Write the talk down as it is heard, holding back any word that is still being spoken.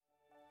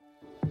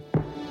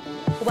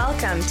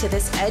Welcome to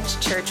this Edge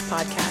Church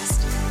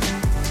podcast.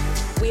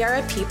 We are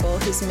a people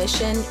whose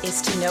mission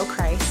is to know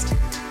Christ,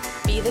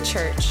 be the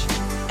church,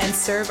 and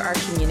serve our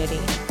community.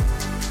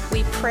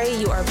 We pray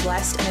you are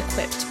blessed and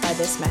equipped by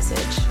this message.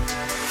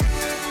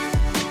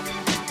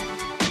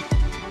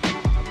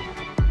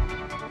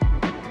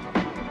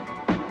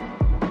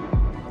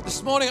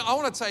 This morning, I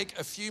want to take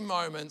a few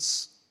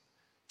moments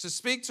to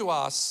speak to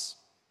us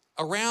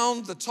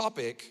around the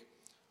topic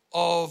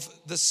of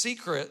the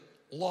secret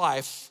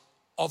life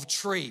of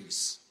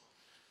trees.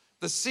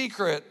 The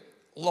secret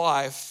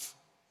life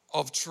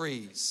of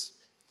trees.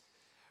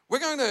 We're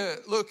going to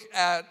look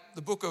at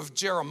the book of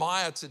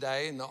Jeremiah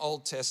today in the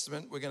Old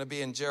Testament. We're going to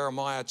be in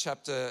Jeremiah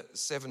chapter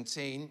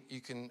 17. You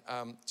can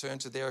turn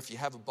to there if you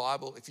have a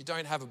Bible. If you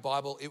don't have a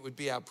Bible, it would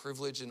be our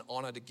privilege and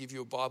honor to give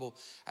you a Bible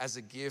as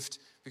a gift,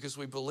 because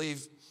we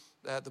believe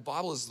that the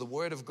Bible is the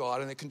Word of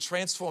God and it can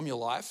transform your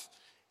life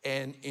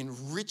and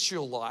enrich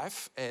your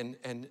life.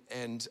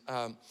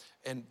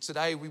 And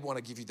today we want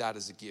to give you that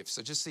as a gift.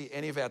 So just see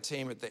any of our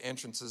team at the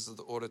entrances of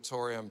the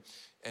auditorium,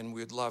 and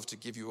we'd love to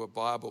give you a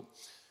Bible.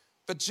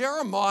 But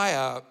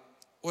Jeremiah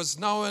was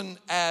known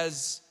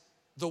as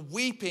the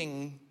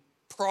weeping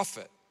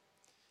prophet,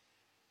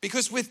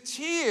 because with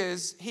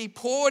tears he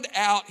poured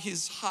out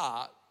his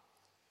heart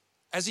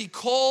as he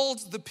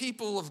called the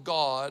people of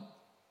God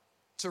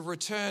to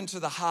return to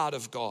the heart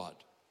of God.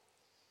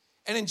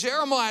 And in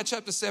Jeremiah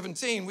chapter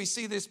 17, we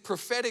see this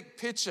prophetic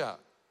picture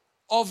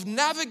of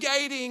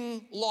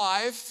navigating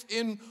life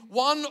in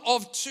one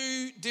of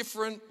two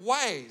different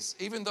ways.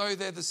 Even though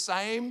they're the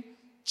same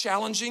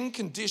challenging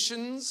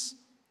conditions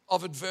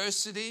of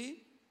adversity,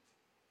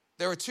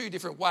 there are two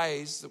different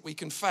ways that we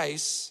can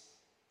face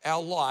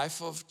our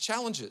life of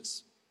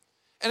challenges.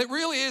 And it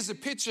really is a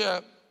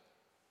picture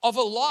of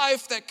a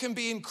life that can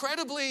be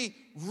incredibly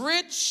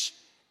rich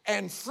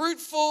and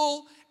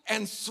fruitful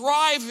and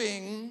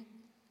thriving,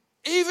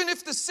 even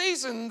if the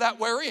season that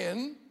we're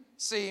in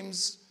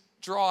seems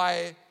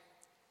dry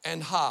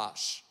and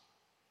harsh.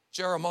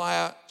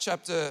 Jeremiah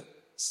chapter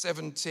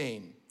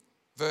 17,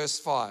 verse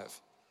 5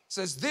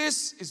 says,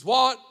 "This is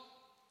what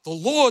the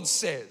Lord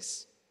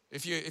says."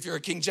 If you're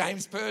a King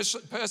James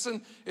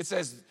person, it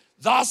says,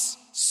 "Thus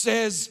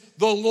says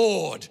the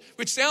Lord,"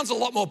 which sounds a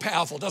lot more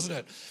powerful, doesn't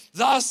it?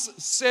 Thus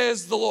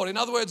says the Lord. In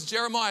other words,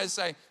 Jeremiah is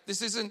saying,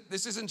 this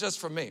isn't just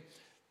from me.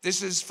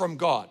 This is from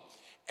God.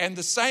 And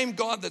the same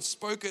God that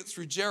spoke it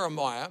through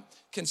Jeremiah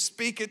can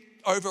speak it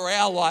over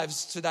our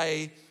lives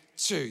today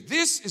too.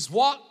 This is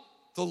what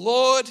the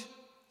Lord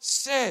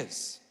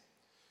says.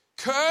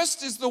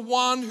 "Cursed is the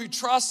one who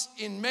trusts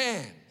in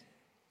man,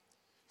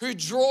 who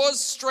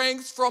draws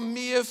strength from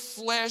mere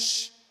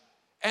flesh,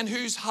 and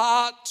whose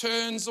heart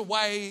turns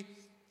away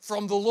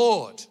from the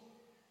Lord."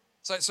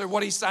 So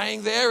what he's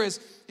saying there is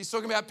he's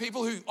talking about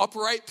people who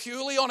operate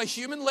purely on a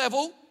human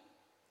level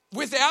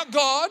without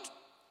God.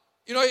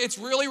 You know, it's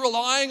really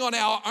relying on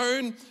our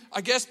own,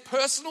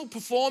 personal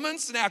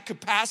performance and our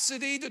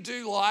capacity to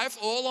do life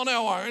all on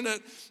our own,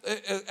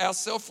 our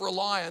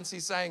self-reliance.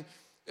 He's saying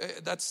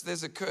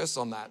there's a curse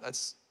on that.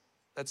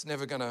 That's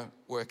never going to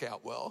work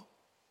out well.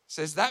 He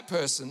says that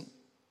person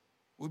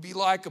will be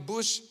like a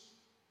bush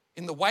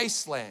in the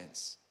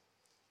wastelands.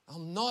 They'll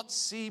not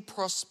see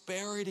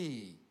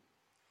prosperity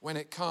when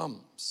it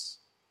comes.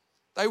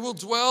 They will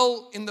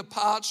dwell in the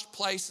parched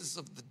places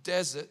of the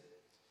desert,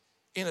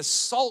 in a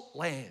salt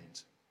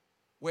land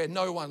where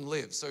no one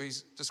lives. So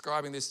he's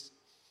describing this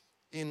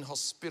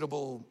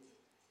inhospitable,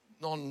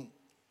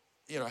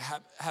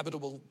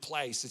 habitable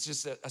place. It's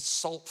just a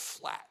salt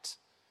flat.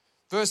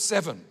 Verse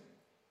 7,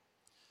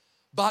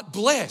 "But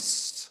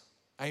blessed,"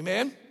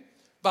 amen?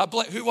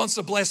 Who wants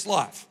a blessed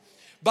life?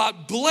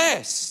 "But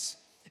blessed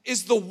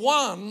is the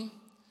one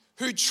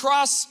who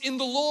trusts in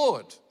the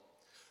Lord,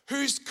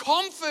 whose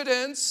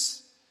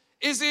confidence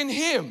is in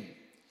him.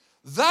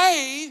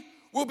 They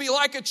will be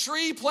like a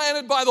tree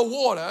planted by the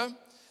water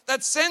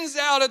that sends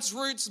out its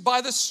roots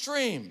by the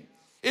stream.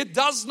 It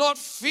does not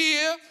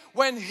fear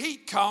when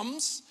heat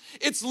comes.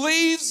 Its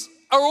leaves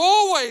are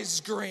always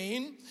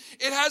green.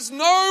 It has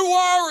no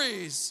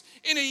worries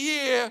in a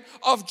year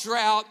of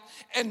drought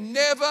and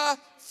never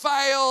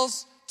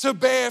fails to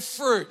bear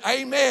fruit."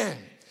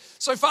 Amen.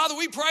 So, Father,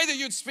 we pray that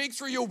you'd speak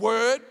through your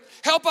word.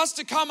 Help us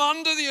to come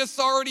under the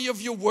authority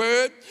of your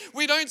word.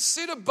 We don't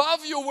sit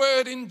above your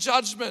word in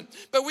judgment,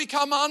 but we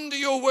come under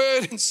your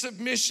word in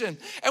submission.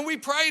 And we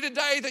pray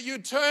today that you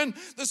turn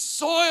the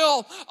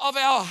soil of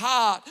our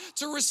heart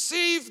to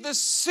receive the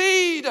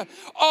seed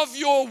of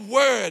your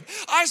word.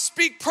 I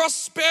speak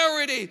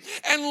prosperity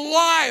and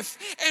life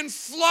and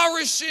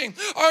flourishing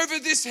over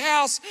this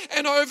house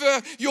and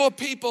over your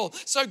people.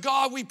 So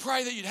God, we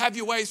pray that you'd have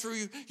your way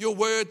through your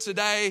word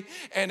today.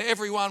 And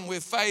everyone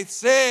with faith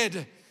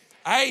said,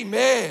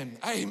 amen,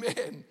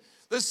 amen.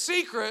 The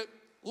secret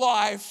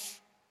life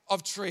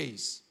of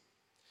trees.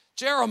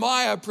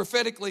 Jeremiah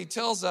prophetically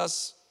tells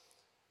us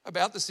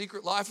about the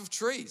secret life of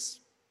trees.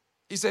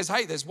 He says,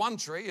 hey, there's one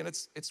tree and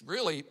it's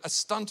really a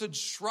stunted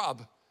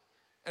shrub.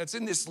 And it's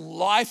in this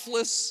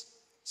lifeless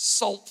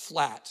salt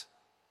flat.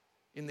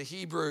 in the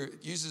Hebrew,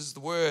 it uses the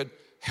word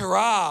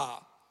hara.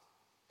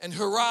 And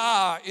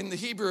hara in the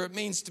Hebrew, it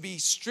means to be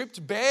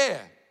stripped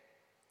bare,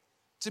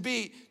 to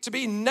be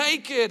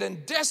naked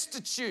and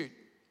destitute.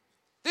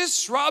 This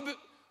shrub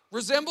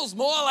resembles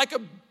more like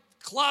a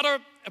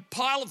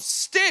pile of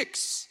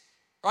sticks,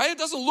 right? It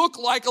doesn't look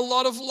like a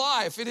lot of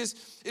life. It is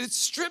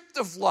stripped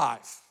of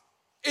life.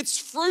 It's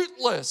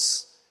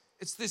fruitless.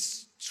 It's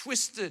this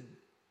twisted,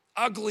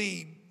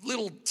 ugly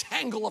little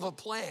tangle of a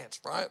plant,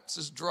 right? It's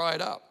just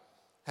dried up.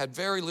 Had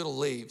very little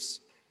leaves,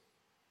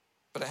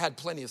 but it had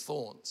plenty of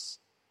thorns,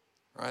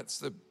 right? It's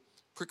the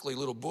prickly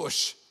little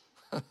bush.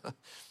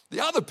 The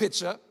other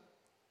picture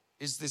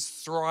is this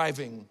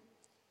thriving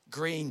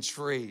green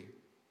tree.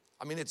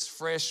 I mean, it's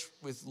fresh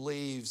with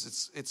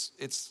leaves.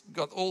 It's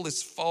got all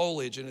this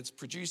foliage and it's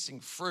producing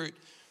fruit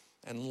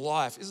and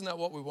life. Isn't that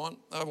what we want?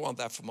 I want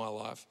that for my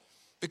life.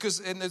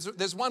 Because, and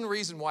there's one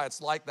reason why it's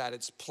like that.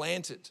 It's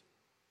planted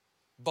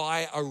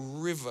by a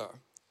river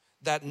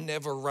that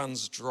never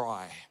runs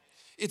dry.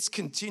 It's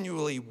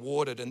continually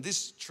watered. And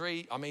this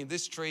tree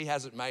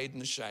hasn't made in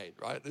the shade,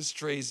 right? This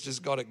tree's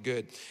just got it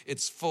good.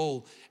 It's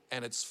full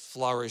and it's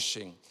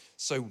flourishing.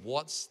 So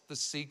what's the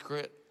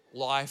secret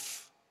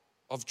life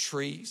of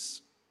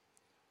trees?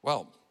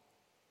 Well,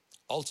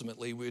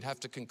 ultimately, we'd have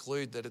to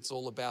conclude that it's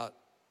all about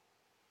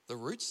the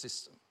root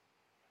system.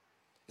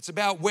 It's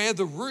about where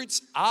the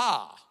roots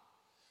are.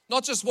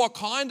 Not just what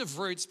kind of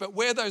roots, but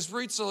where those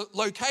roots are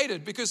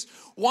located. Because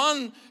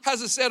one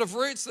has a set of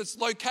roots that's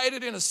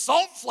located in a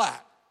salt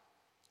flat.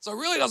 So it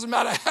really doesn't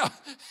matter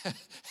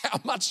how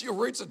much your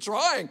roots are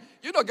trying.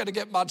 You're not going to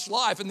get much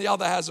life. And the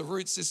other has a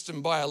root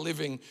system by a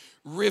living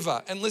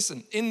river. And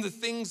listen, in the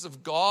things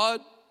of God,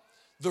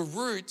 the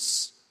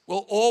roots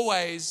will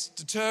always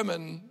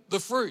determine the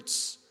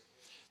fruits.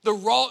 The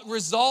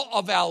result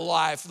of our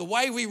life, the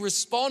way we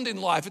respond in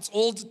life, it's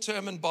all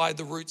determined by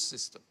the root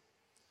system.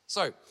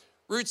 So,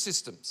 root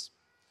systems.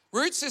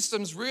 Root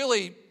systems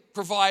really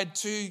provide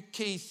two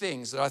key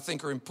things that I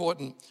think are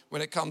important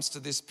when it comes to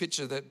this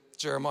picture that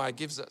Jeremiah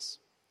gives us.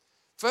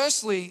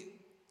 Firstly,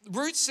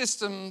 root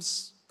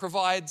systems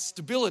provide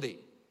stability.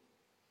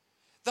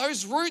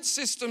 Those root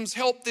systems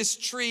help this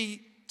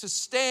tree to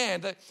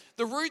stand.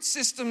 The root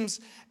systems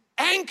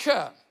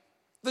anchor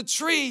the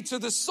tree to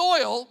the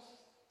soil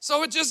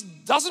so it just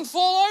doesn't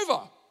fall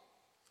over.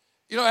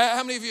 You know,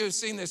 how many of you have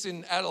seen this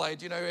in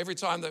Adelaide? You know, every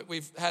time that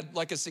we've had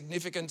like a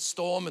significant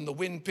storm and the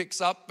wind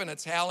picks up and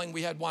it's howling,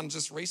 we had one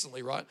just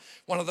recently, right?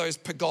 One of those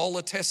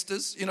pergola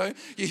testers, you know,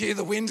 you hear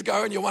the wind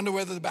go and you wonder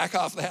whether the back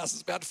half of the house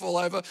is about to fall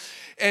over.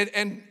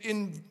 And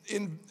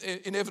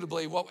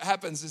inevitably what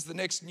happens is the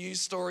next news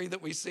story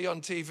that we see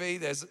on TV,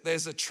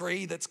 there's a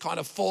tree that's kind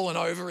of fallen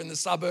over in the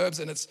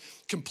suburbs and it's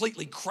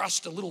completely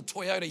crushed a little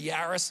Toyota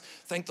Yaris.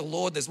 Thank the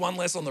Lord, there's one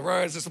less on the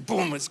road. It's just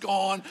boom, it's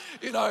gone,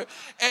 you know.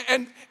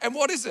 And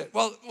what is it?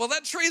 Well,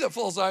 that tree that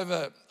falls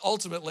over,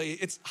 ultimately,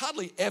 it's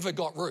hardly ever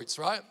got roots,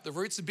 right? The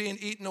roots are being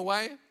eaten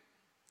away. And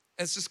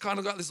it's just kind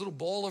of got this little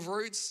ball of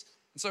roots.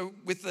 And so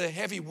with the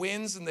heavy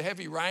winds and the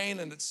heavy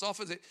rain and it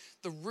softens it,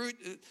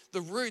 the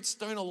roots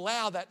don't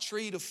allow that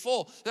tree to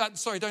fall.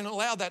 Don't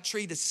allow that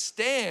tree to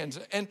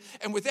stand. And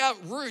without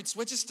roots,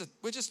 we're just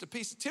a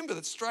piece of timber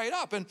that's straight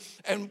up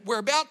and we're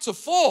about to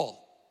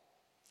fall,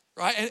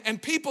 right?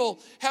 And people,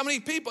 how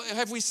many people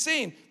have we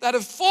seen that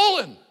have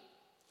fallen?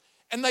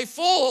 And they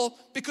fall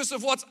because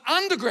of what's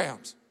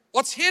underground,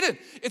 what's hidden.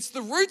 It's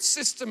the root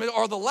system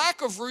or the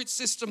lack of root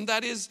system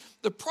that is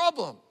the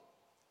problem.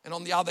 And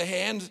on the other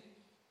hand,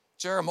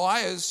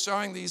 Jeremiah is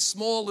showing these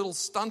small little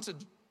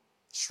stunted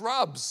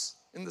shrubs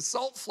in the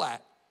salt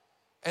flat.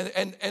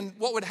 And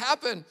what would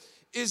happen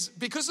is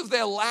because of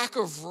their lack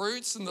of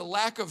roots and the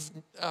lack of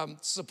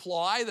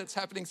supply that's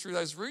happening through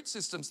those root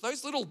systems,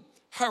 those little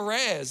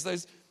haras,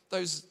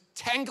 those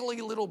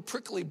tangly little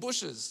prickly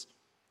bushes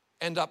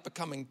end up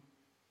becoming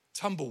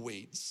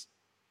tumbleweeds,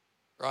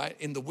 right,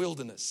 in the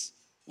wilderness.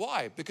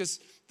 Why? Because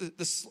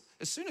as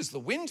soon as the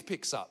wind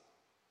picks up,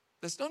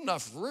 there's not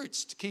enough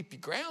roots to keep you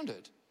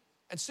grounded.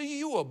 And so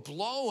you are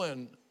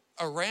blown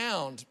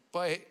around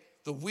by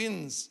the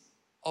winds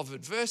of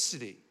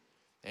adversity.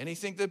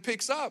 Anything that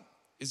picks up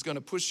is going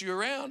to push you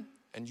around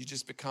and you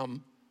just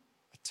become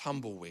a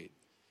tumbleweed.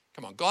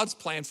 Come on, God's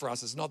plan for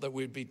us is not that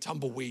we'd be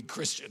tumbleweed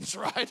Christians,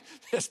 right?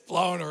 Just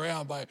blown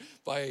around by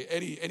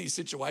any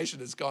situation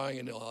that's going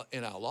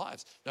in our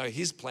lives. No,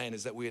 his plan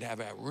is that we'd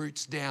have our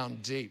roots down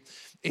deep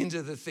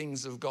into the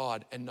things of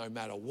God, and no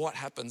matter what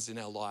happens in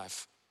our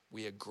life,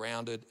 we are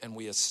grounded and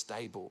we are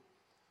stable.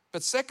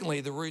 But secondly,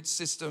 the root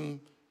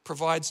system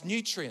provides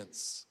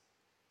nutrients.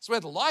 It's where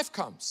the life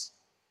comes.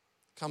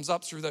 It comes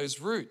up through those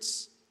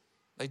roots.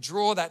 They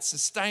draw that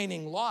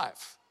sustaining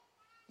life.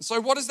 And so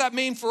what does that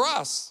mean for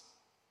us?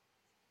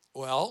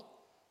 Well,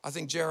 I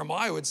think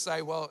Jeremiah would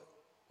say, well,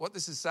 what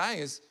this is saying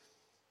is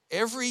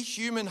every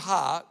human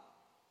heart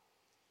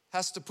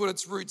has to put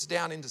its roots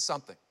down into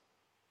something.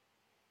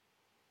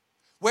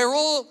 We're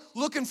all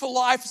looking for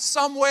life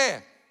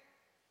somewhere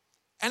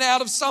and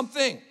out of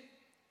something.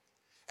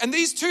 And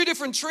these two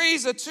different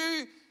trees are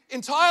two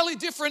entirely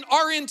different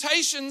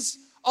orientations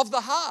of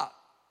the heart.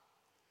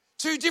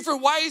 two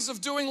different ways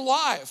of doing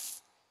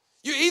life.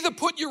 You either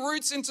put your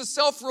roots into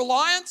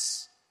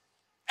self-reliance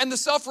and the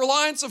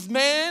self-reliance of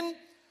man,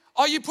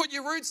 or you put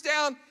your roots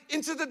down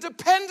into the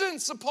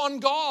dependence upon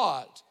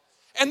God.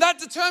 And that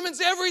determines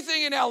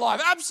everything in our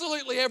life.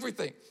 Absolutely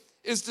everything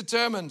is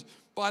determined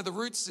by the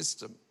root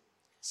system.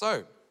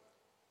 So,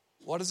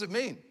 what does it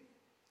mean?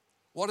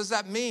 What does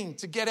that mean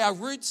to get our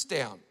roots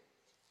down?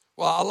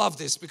 Well, I love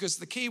this because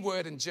the key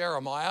word in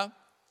Jeremiah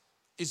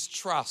is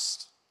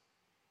trust.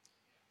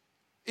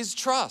 Is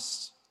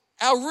trust.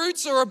 Our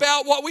roots are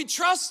about what we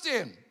trust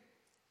in.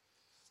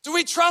 Do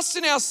we trust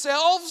in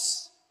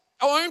ourselves,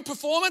 our own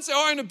performance,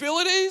 our own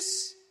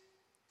abilities?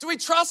 Do we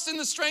trust in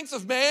the strength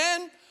of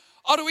man,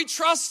 or do we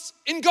trust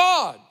in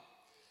God?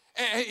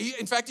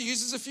 In fact, he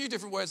uses a few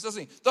different words,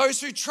 doesn't he? Those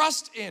who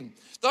trust in,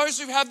 those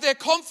who have their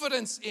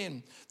confidence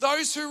in,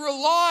 those who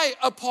rely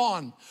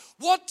upon.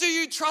 What do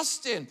you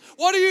trust in?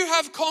 What do you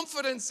have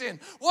confidence in?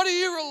 What do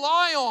you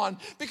rely on?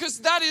 Because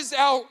that is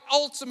our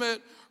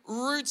ultimate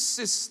root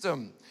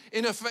system.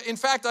 In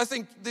fact, I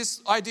think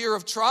this idea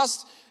of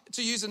trust,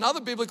 to use another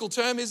biblical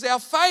term, is our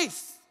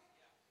faith.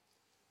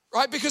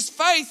 Right? Because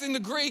faith in the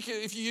Greek,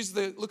 if you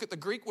look at the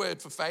Greek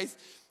word for faith,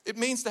 it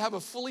means to have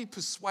a fully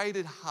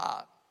persuaded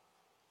heart.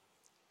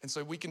 And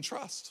so we can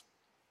trust.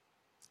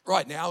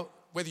 Right now,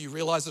 whether you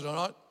realize it or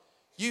not,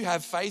 you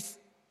have faith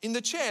in the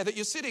chair that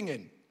you're sitting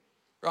in,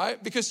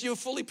 right? Because you're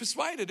fully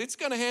persuaded it's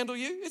going to handle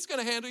you. It's going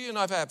to handle you. And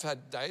I've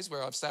had days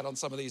where I've sat on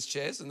some of these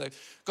chairs and they've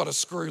got a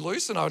screw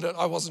loose and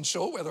I wasn't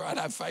sure whether I'd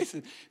have faith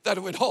that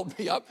it would hold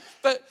me up.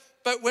 But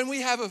when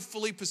we have a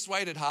fully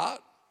persuaded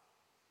heart,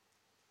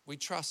 we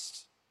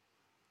trust.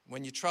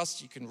 When you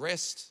trust, you can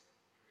rest.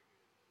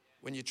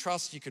 When you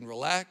trust, you can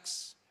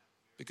relax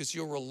because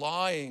you're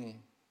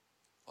relying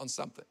on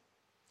something.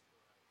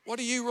 What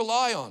do you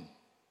rely on?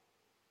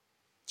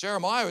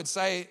 Jeremiah would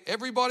say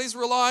everybody's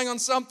relying on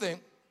something.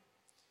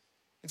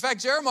 In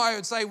fact, Jeremiah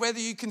would say whether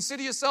you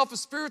consider yourself a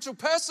spiritual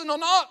person or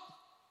not,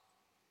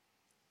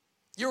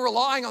 you're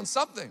relying on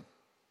something.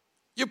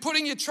 You're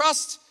putting your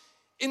trust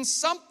in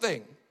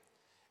something.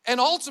 And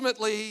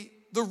ultimately,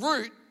 the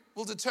root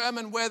will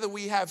determine whether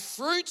we have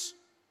fruit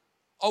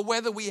or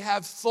whether we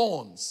have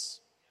thorns.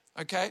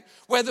 Okay?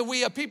 Whether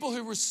we are people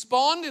who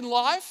respond in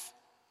life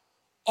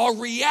or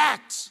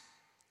react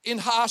in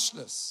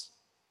harshness.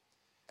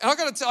 And I've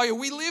got to tell you,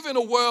 we live in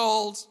a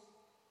world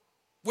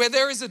where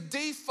there is a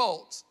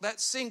default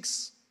that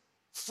sinks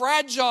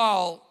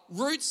fragile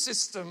root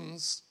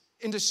systems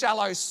into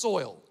shallow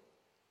soil.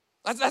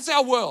 That's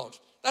our world.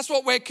 That's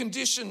what we're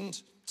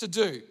conditioned to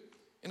do.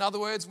 In other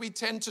words, we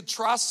tend to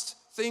trust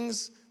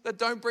things that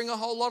don't bring a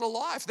whole lot of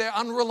life. They're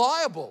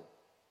unreliable.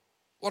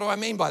 What do I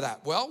mean by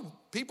that? Well,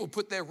 people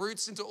put their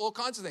roots into all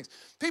kinds of things.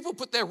 People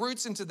put their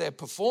roots into their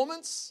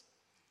performance,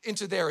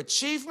 into their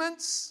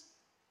achievements,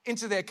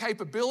 into their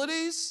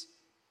capabilities.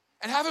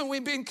 And haven't we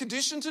been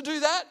conditioned to do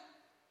that?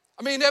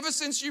 I mean, ever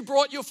since you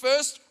brought your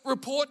first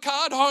report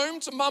card home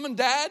to mum and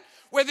dad,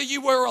 whether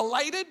you were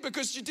elated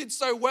because you did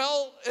so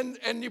well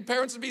and your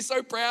parents would be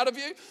so proud of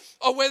you,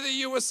 or whether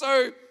you were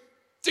so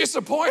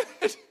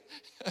disappointed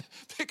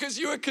because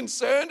you were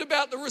concerned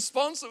about the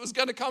response that was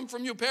going to come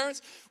from your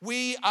parents,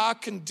 we are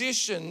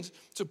conditioned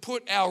to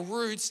put our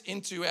roots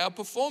into our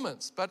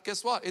performance. But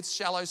guess what? It's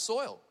shallow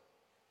soil.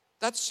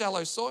 That's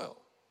shallow soil.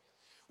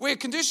 We're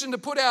conditioned to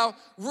put our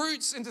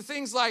roots into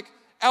things like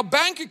our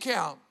bank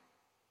account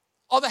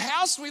or the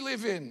house we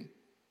live in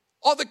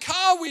or the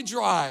car we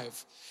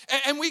drive.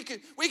 And we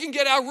can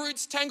get our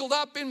roots tangled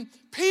up in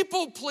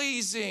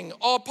people-pleasing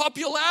or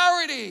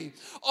popularity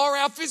or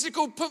our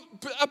physical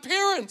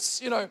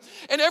appearance, you know.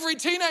 And every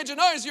teenager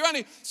knows you're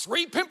only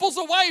 3 pimples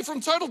away from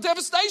total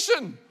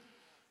devastation.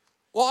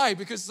 Why?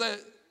 Because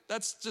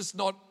that's just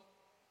not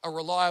a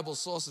reliable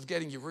source of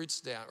getting your roots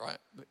down, right?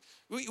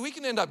 We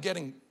can end up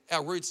getting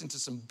our roots into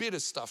some bitter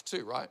stuff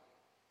too, right?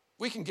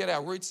 We can get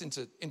our roots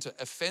into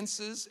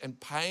offenses and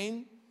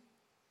pain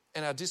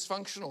and our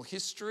dysfunctional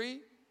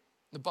history.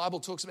 The Bible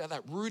talks about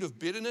that root of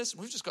bitterness.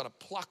 We've just got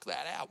to pluck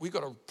that out. We've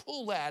got to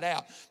pull that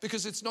out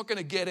because it's not going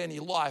to get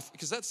any life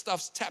because that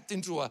stuff's tapped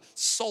into a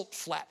salt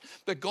flat.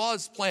 But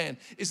God's plan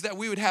is that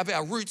we would have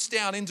our roots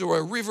down into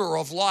a river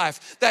of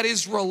life that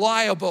is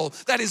reliable,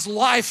 that is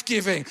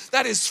life-giving,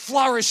 that is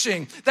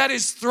flourishing, that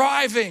is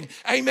thriving.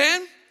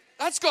 Amen?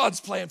 That's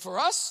God's plan for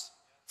us.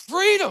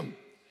 Freedom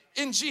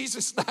in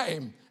Jesus'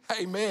 name.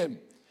 Amen.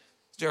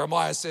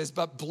 Jeremiah says,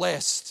 but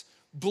blessed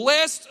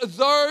are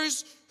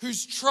those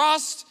whose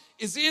trust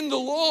is in the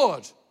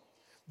Lord.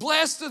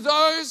 Blessed are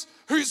those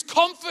whose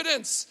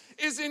confidence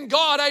is in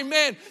God.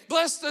 Amen.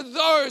 Blessed are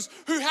those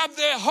who have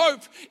their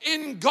hope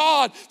in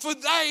God, for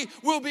they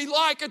will be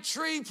like a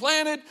tree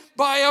planted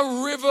by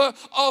a river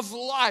of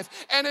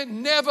life, and it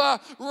never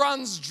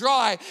runs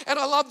dry. And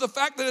I love the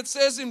fact that it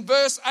says in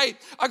verse 8,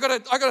 I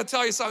got to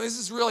tell you something. This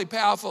is really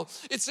powerful.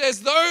 It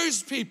says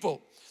those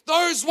people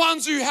Those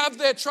ones who have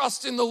their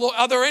trust in the Lord.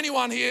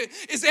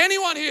 Is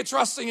anyone here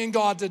trusting in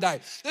God today?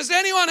 Does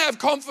anyone have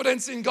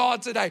confidence in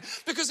God today?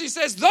 Because he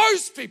says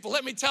those people,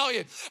 let me tell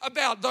you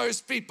about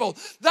those people.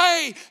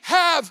 They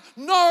have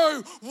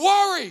no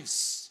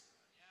worries.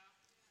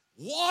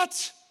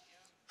 What?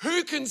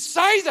 Who can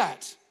say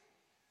that?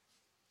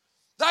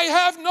 They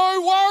have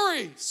no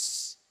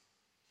worries.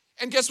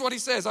 And guess what he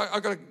says?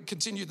 I've got to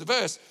continue the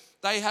verse.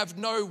 They have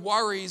no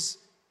worries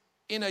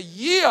in a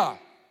year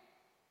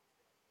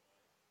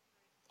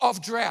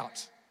of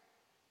drought.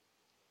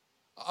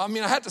 I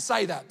mean, I had to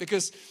say that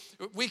because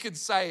we could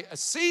say a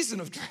season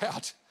of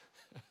drought.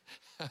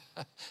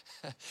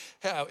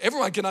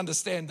 Everyone can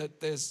understand that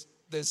there's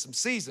some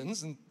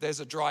seasons and there's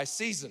a dry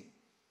season.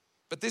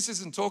 But this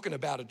isn't talking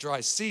about a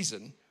dry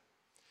season.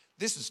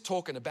 This is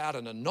talking about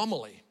an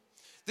anomaly.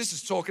 This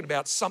is talking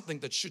about something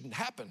that shouldn't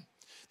happen.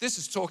 This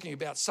is talking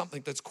about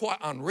something that's quite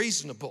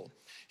unreasonable.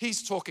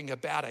 He's talking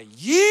about a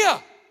year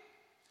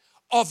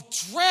of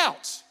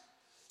drought.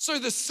 So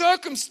the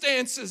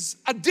circumstances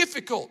are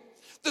difficult.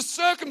 The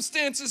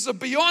circumstances are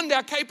beyond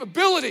our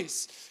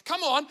capabilities.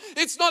 Come on,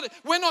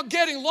 we're not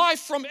getting life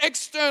from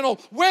external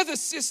weather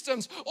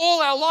systems.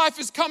 All our life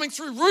is coming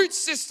through root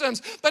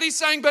systems. But he's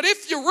saying, but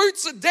if your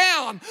roots are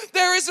down,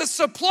 there is a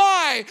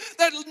supply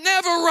that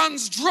never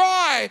runs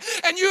dry.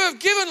 And you have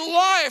given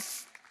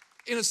life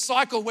in a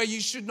cycle where you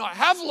should not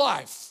have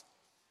life.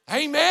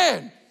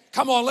 Amen.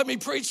 Come on, let me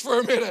preach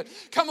for a minute.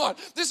 Come on.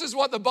 This is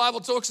what the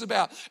Bible talks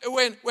about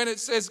when it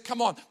says,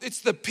 come on,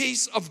 it's the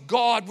peace of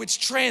God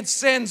which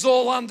transcends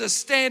all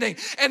understanding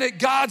and it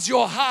guards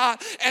your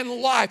heart and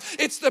life.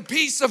 It's the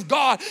peace of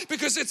God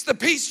because it's the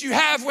peace you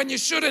have when you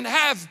shouldn't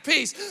have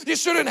peace. You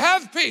shouldn't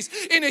have peace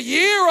in a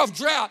year of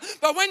drought.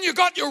 But when you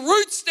got your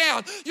roots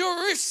down,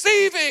 you're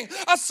receiving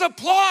a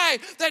supply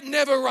that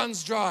never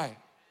runs dry.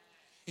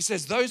 He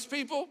says, those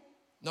people,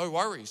 no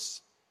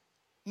worries.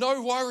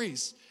 No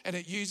worries. And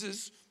it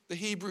uses the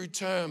Hebrew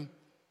term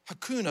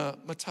Hakuna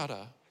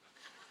Matata.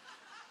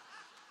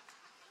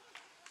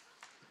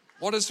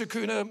 What does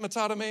Hakuna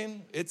Matata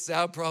mean? It's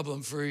our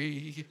problem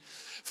free.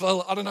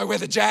 Well, I don't know where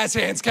the jazz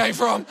hands came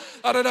from.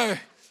 I don't know.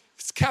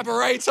 It's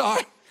cabaret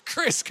time.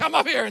 Chris, come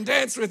up here and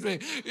dance with me.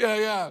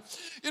 Yeah.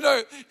 You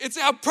know, it's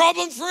our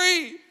problem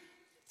free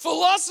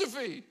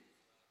philosophy.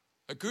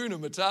 Hakuna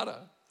Matata.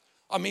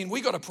 I mean,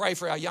 we got to pray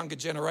for our younger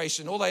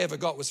generation. All they ever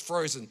got was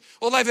Frozen.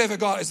 All they've ever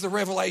got is the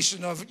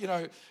revelation of,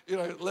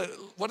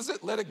 what is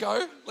it? Let it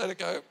go. Let it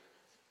go.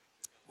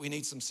 We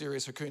need some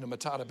serious Hakuna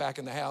Matata back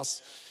in the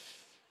house.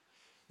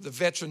 The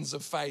veterans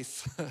of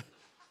faith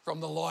from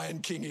the Lion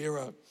King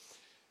era.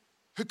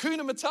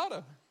 Hakuna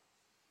Matata.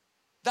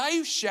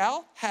 They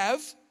shall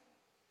have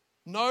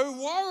no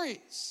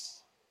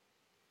worries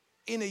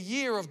in a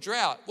year of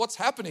drought. What's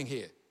happening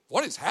here?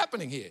 What is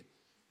happening here?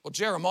 Well,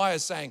 Jeremiah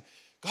is saying,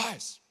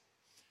 guys,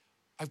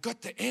 I've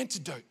got the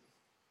antidote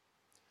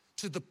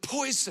to the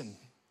poison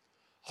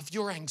of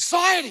your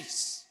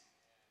anxieties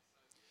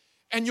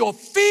and your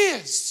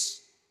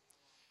fears.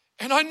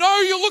 And I know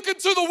you're looking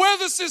to the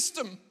weather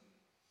system,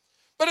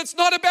 but it's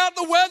not about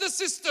the weather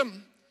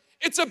system.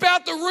 It's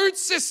about the root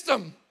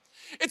system.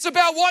 It's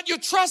about what you're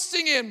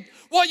trusting in,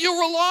 what you're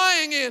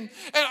relying in.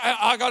 And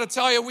I got to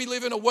tell you, we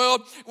live in a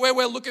world where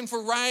we're looking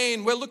for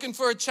rain. We're looking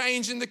for a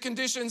change in the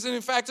conditions. And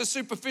in fact, a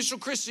superficial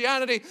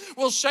Christianity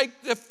will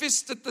shake their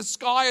fist at the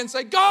sky and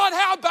say, God,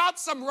 how about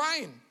some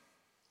rain?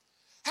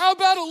 How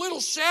about a little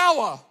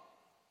shower?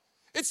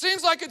 It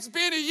seems like it's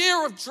been a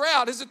year of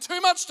drought. Is it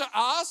too much to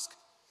ask?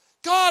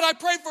 God, I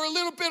pray for a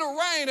little bit of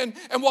rain.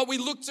 And what we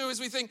look to is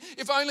we think,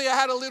 if only I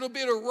had a little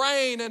bit of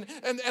rain and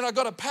I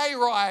got a pay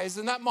rise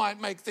and that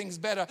might make things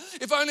better.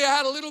 If only I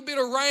had a little bit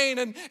of rain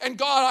and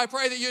God, I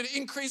pray that you'd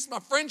increase my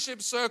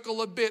friendship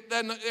circle a bit,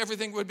 then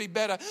everything would be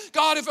better.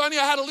 God, if only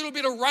I had a little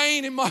bit of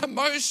rain in my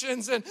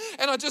emotions and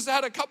I just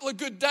had a couple of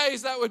good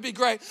days, that would be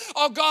great.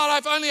 Oh God,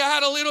 if only I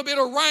had a little bit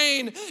of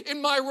rain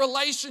in my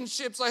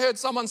relationships. I heard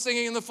someone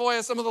singing in the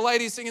foyer, some of the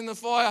ladies singing in the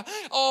foyer.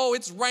 Oh,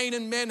 it's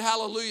raining men,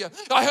 hallelujah.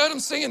 I heard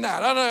them singing that.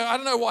 I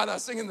don't know why they're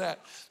singing that.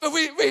 But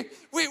we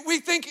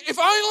think if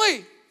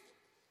only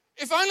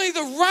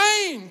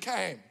the rain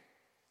came,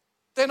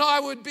 then I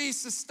would be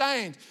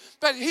sustained.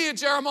 But here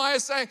Jeremiah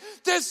is saying,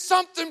 there's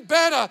something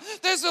better.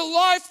 There's a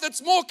life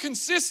that's more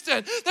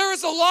consistent. There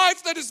is a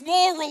life that is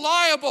more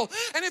reliable.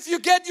 And if you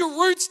get your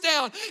roots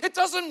down, it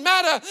doesn't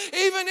matter.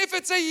 Even if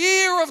it's a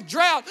year of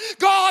drought,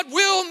 God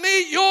will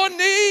meet your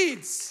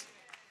needs.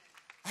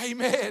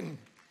 Amen.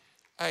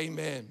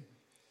 Amen.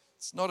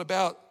 It's not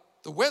about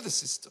the weather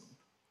system.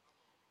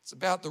 It's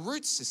about the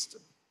root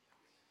system.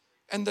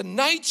 And the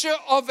nature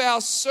of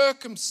our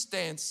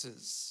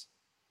circumstances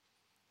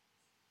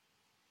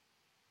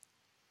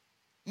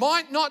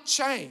might not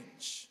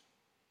change.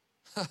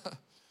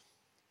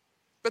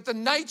 But the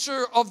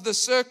nature of the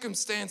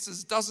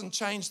circumstances doesn't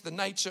change the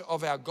nature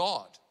of our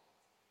God.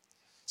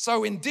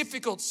 So in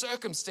difficult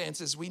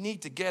circumstances, we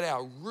need to get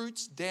our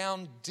roots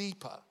down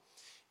deeper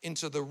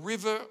into the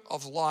river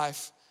of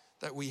life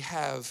that we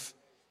have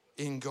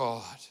in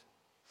God.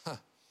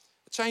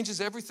 It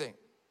changes everything.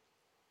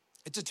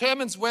 It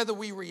determines whether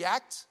we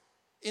react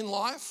in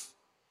life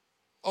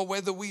or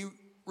whether we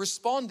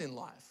respond in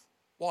life.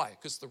 Why?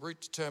 Because the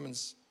root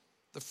determines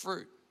the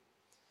fruit.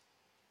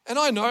 And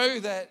I know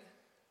that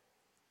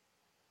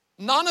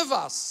none of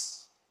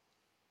us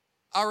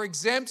are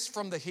exempt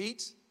from the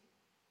heat.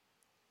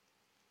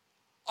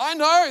 I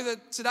know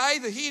that today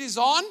the heat is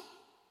on.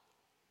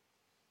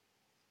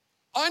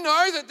 I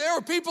know that there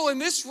are people in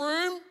this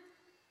room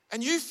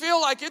and you feel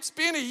like it's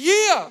been a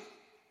year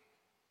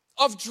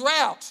of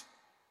drought,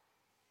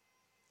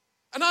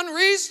 an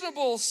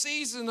unreasonable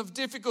season of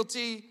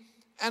difficulty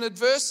and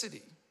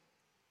adversity.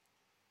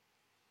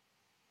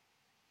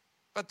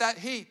 But that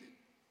heat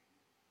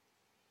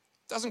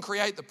doesn't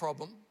create the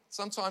problem.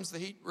 Sometimes the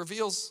heat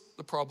reveals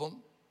the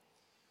problem,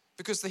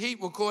 because the heat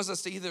will cause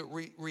us to either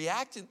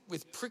react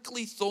with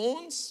prickly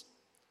thorns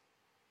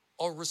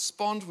or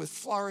respond with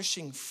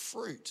flourishing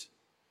fruit.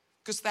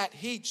 Because that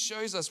heat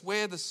shows us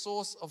where the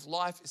source of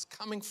life is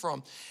coming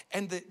from.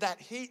 And that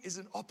heat is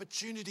an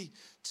opportunity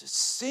to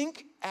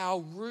sink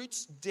our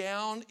roots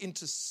down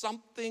into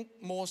something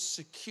more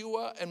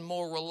secure and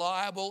more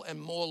reliable and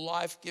more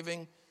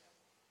life-giving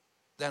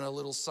than a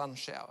little sun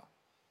shower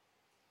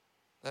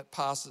that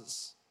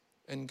passes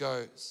and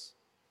goes.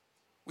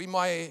 We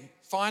may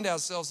find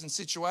ourselves in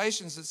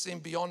situations that seem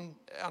beyond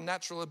our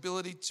natural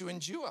ability to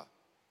endure.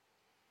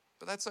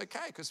 But that's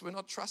okay, because we're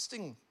not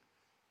trusting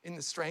in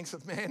the strength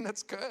of man.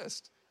 That's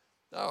cursed.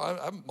 No,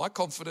 my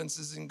confidence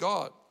is in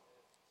God.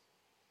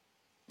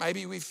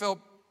 Maybe we felt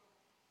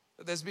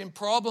that there's been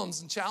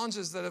problems and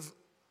challenges that have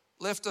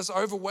left us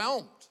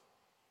overwhelmed.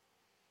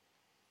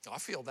 I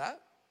feel that.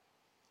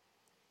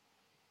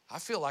 I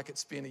feel like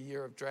it's been a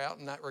year of drought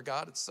in that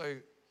regard. It's so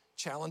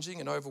challenging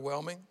and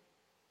overwhelming.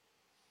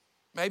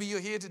 Maybe you're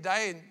here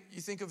today and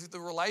you think of the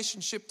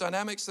relationship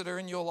dynamics that are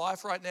in your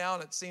life right now,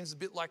 and it seems a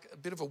bit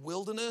of a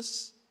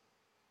wilderness.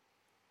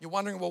 You're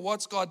wondering, well,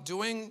 what's God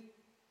doing?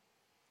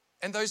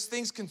 And those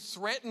things can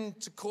threaten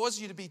to cause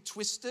you to be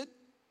twisted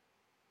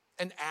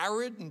and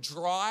arid and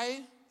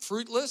dry,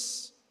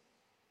 fruitless,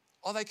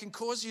 or they can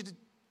cause you to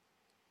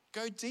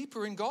go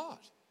deeper in God.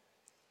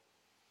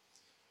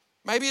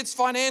 Maybe it's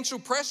financial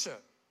pressure,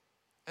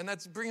 and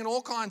that's bringing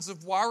all kinds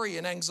of worry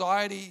and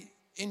anxiety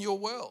in your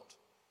world.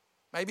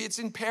 Maybe it's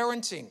in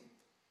parenting.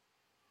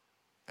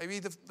 Maybe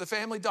the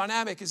family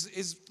dynamic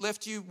is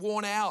left you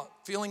worn out,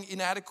 feeling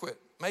inadequate.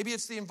 Maybe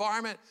it's the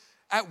environment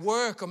at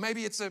work, or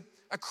maybe it's a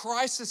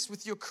crisis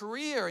with your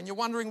career and you're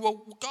wondering,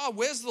 well, God,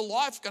 where's the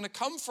life going to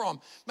come from?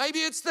 Maybe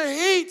it's the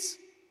heat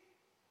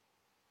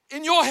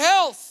in your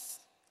health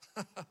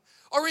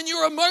or in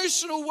your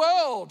emotional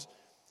world.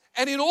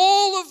 And in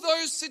all of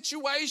those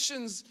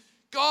situations,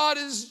 God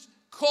is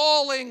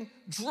calling,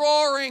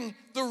 drawing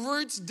the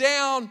roots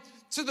down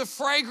to the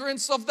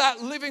fragrance of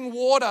that living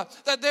water,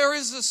 that there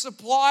is a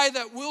supply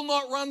that will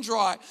not run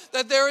dry,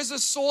 that there is a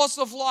source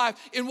of life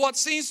in what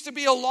seems to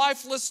be a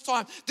lifeless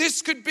time.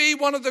 This could be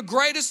one of the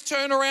greatest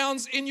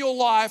turnarounds in your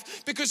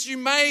life, because you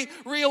may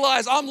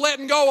realize, I'm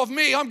letting go of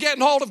me, I'm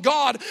getting hold of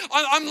God,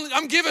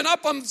 I'm giving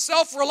up on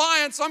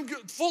self-reliance, I'm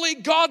fully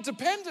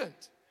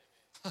God-dependent.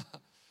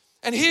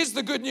 And here's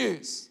the good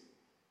news.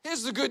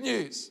 Here's the good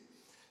news.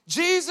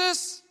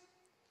 Jesus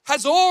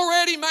has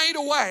already made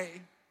a way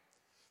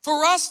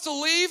for us to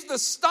leave the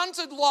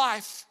stunted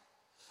life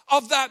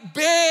of that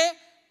bare,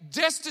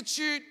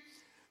 destitute,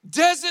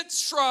 desert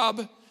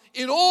shrub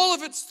in all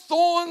of its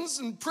thorns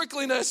and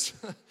prickliness.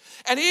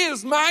 And he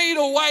has made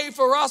a way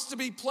for us to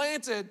be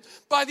planted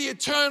by the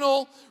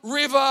eternal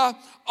river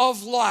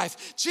of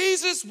life.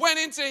 Jesus went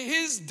into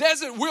his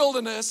desert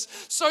wilderness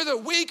so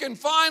that we can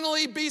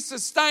finally be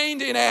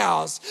sustained in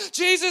ours.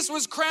 Jesus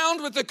was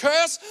crowned with the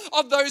curse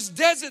of those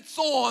desert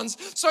thorns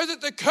so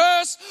that the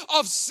curse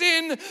of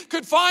sin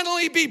could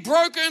finally be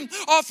broken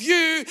off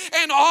you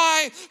and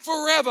I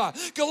forever.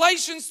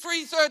 Galatians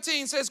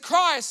 3:13 says,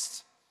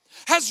 Christ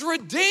has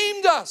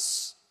redeemed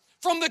us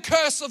from the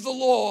curse of the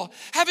law,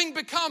 having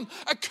become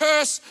a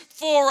curse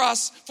for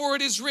us. For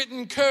it is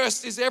written,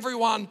 cursed is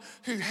everyone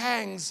who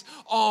hangs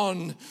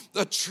on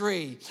the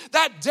tree.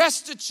 That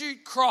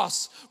destitute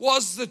cross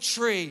was the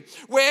tree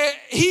where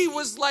he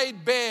was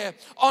laid bare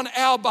on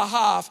our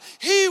behalf.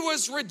 He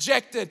was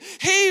rejected.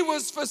 He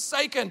was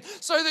forsaken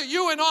so that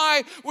you and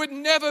I would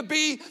never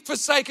be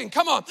forsaken.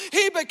 Come on.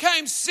 He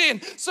became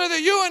sin so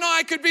that you and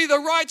I could be the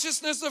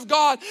righteousness of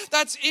God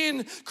that's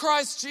in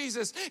Christ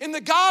Jesus. In the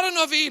Garden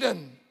of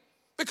Eden,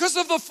 because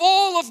of the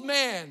fall of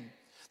man,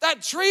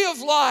 that tree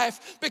of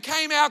life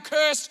became our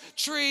cursed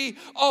tree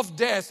of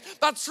death.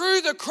 But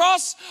through the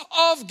cross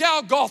of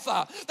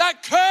Golgotha,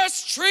 that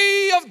cursed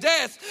tree of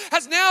death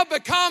has now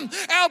become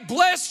our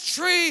blessed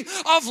tree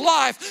of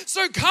life.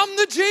 So come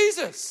to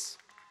Jesus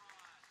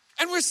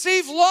and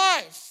receive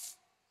life.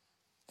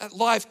 That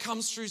life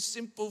comes through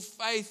simple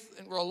faith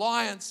and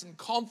reliance and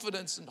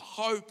confidence and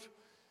hope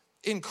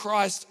in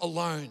Christ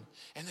alone.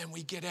 And then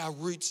we get our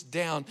roots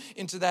down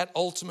into that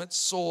ultimate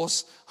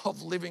source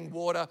of living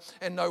water.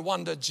 And no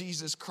wonder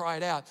Jesus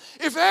cried out,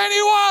 if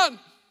anyone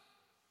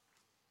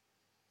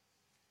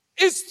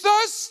is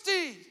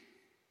thirsty,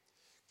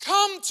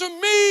 come to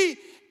me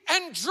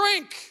and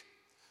drink.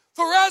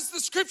 For as the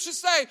scriptures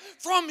say,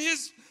 from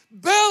his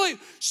belly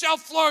shall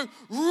flow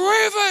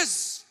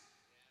rivers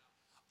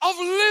of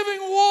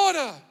living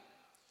water.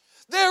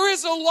 There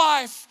is a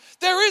life.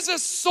 There is a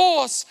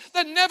source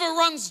that never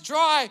runs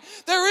dry.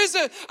 There is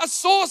a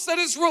source that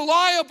is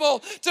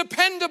reliable,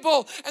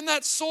 dependable, and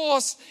that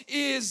source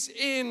is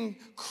in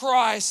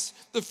Christ,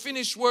 the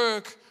finished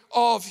work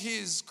of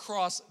his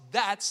cross.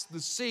 That's the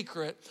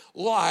secret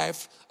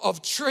life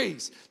of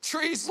trees.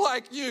 Trees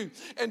like you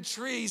and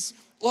trees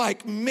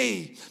like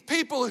me.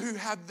 People who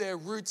have their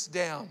roots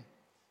down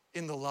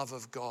in the love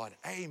of God.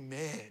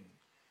 Amen.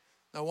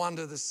 No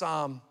wonder the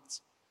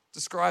Psalms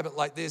describe it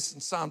like this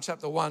in Psalm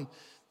chapter 1.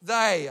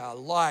 They are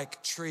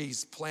like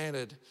trees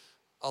planted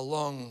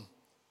along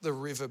the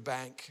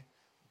riverbank,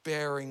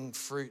 bearing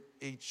fruit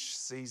each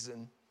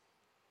season.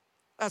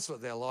 That's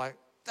what they're like.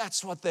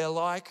 That's what they're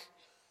like.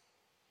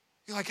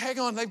 You're like, hang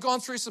on, they've gone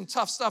through some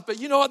tough stuff, but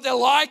you know what they're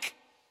like?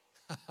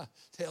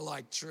 They're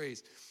like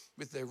trees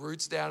with their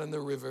roots down in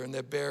the river, and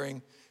they're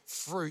bearing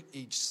fruit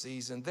each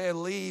season. Their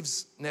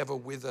leaves never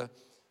wither,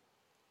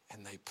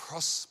 and they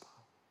prosper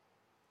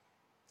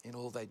in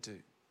all they do.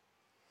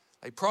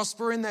 They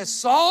prosper in their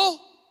soul.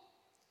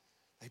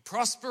 They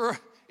prosper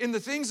in the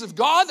things of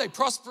God. They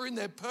prosper in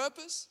their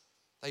purpose.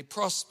 They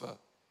prosper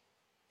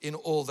in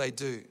all they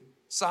do.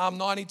 Psalm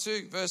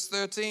 92, verse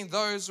 13,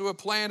 those who are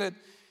planted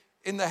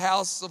in the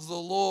house of the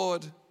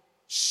Lord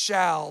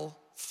shall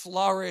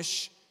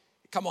flourish.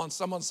 Come on,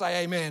 someone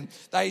say amen.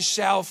 They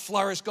shall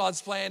flourish.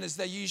 God's plan is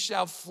that you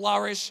shall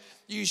flourish.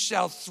 You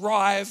shall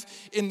thrive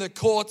in the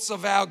courts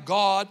of our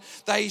God.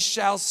 They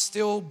shall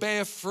still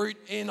bear fruit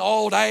in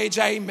old age.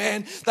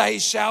 Amen. They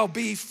shall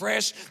be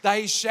fresh.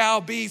 They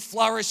shall be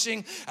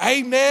flourishing.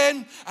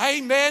 Amen.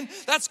 Amen.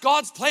 That's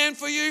God's plan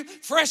for you.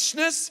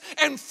 Freshness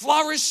and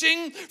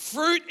flourishing,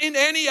 fruit in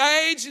any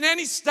age, in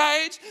any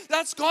stage.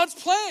 That's God's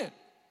plan.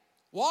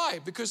 Why?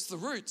 Because the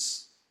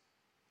roots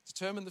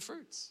determine the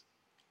fruits.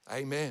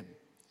 Amen.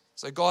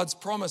 So God's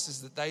promise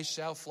is that they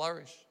shall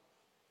flourish.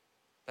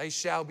 They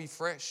shall be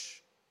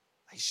fresh.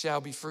 They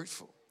shall be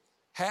fruitful.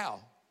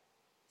 How?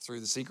 Through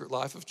the secret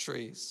life of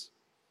trees.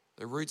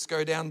 The roots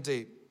go down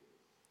deep.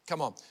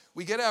 Come on.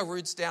 We get our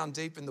roots down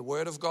deep in the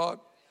Word of God.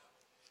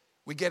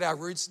 We get our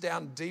roots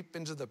down deep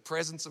into the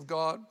presence of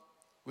God.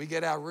 We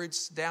get our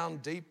roots down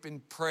deep in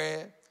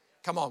prayer.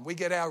 Come on, we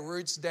get our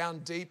roots down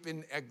deep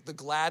in the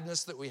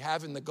gladness that we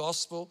have in the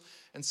gospel.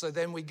 And so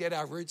then we get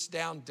our roots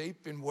down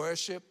deep in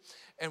worship.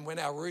 And when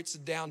our roots are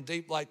down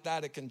deep like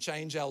that, it can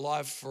change our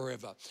life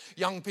forever.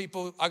 Young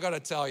people, I got to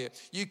tell you,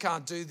 you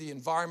can't do the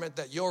environment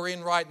that you're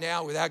in right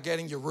now without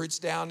getting your roots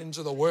down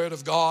into the Word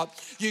of God.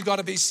 You got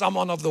to be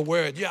someone of the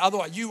Word. Yeah,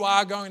 otherwise, you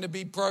are going to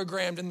be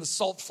programmed in the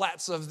salt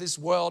flats of this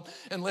world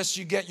unless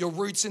you get your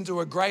roots into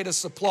a greater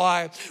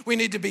supply. We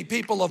need to be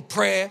people of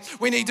prayer.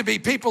 We need to be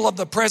people of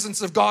the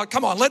presence of God.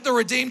 Come on, let the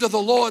redeemed of the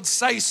Lord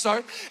say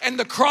so. And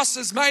the cross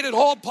has made it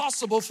all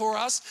possible for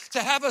us to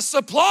have a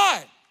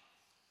supply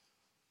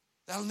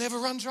that'll never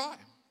run dry.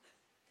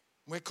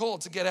 We're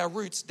called to get our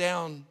roots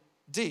down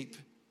deep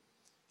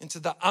into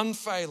the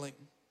unfailing,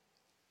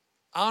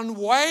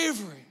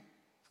 unwavering,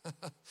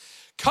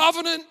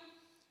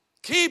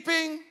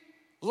 covenant-keeping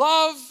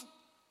love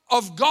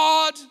of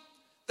God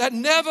that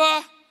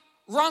never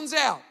runs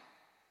out.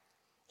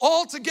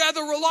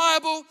 Altogether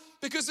reliable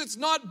because it's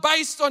not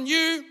based on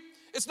you.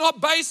 It's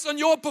not based on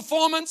your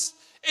performance.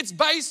 It's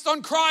based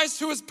on Christ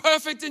who is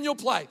perfect in your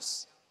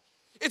place.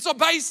 It's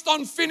based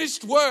on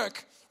finished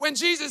work. When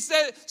Jesus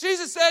said,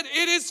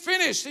 it is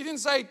finished. He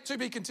didn't say to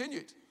be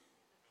continued.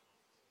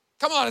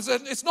 Come on,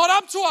 it's not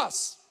up to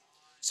us.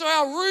 So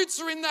our roots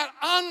are in that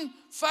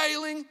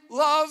unfailing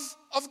love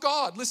of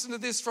God. Listen to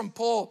this from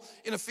Paul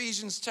in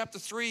Ephesians chapter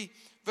 3,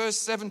 verse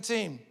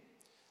 17.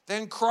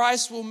 Then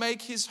Christ will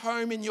make his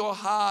home in your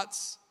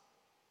hearts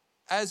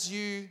as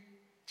you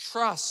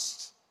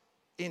trust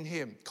in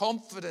him.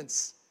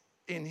 Confidence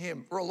in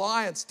him.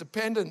 Reliance,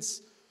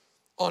 dependence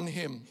on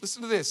him.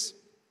 Listen to this.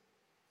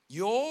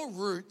 Your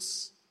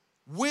roots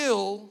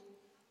will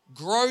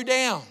grow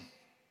down.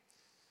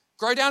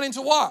 Grow down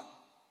into what?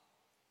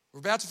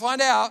 We're about to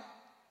find out.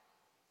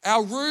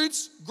 Our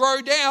roots grow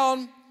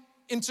down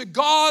into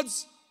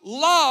God's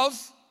love,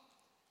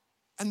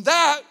 and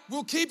that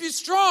will keep you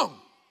strong.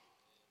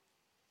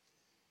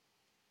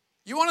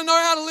 You want to know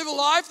how to live a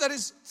life that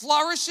is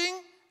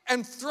flourishing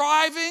and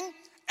thriving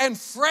and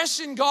fresh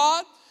in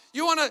God?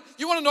 You want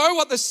to know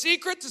what the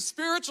secret to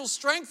spiritual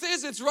strength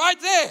is? It's right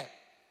there.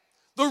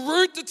 The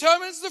root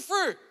determines the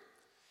fruit.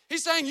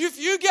 He's saying if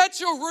you get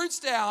your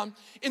roots down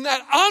in that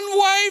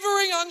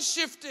unwavering,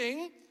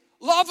 unshifting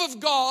love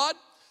of God,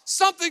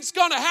 something's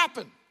going to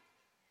happen.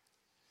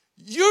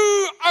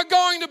 You are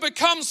going to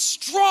become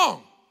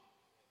strong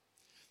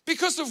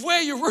because of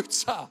where your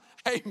roots are.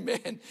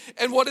 Amen.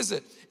 And what is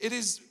it? It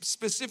is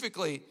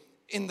specifically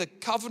in the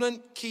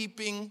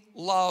covenant-keeping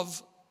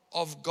love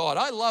of God.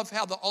 I love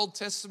how the Old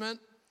Testament,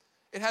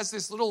 it has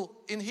this little,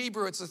 in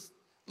Hebrew, it's a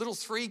little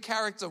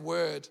 3-character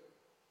word.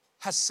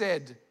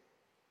 Hased.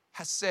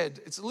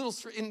 It's a little,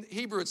 in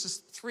Hebrew, it's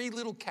just 3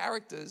 little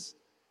characters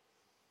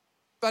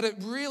but it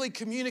really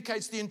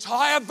communicates the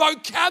entire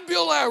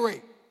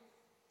vocabulary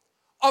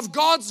of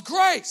God's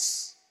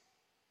grace.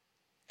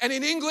 And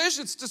in English,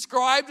 it's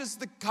described as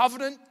the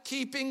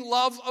covenant-keeping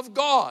love of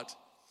God.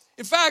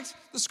 In fact,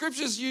 the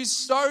scriptures use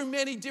so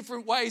many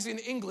different ways in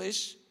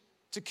English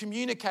to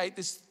communicate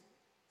this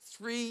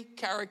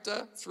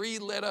 3-character,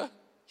 3-letter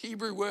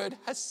Hebrew word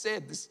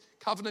hesed, this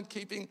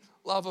covenant-keeping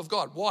love of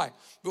God. Why?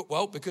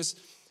 Well, because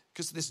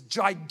this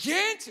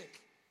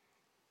gigantic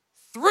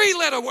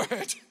 3-letter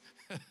word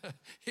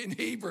in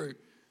Hebrew,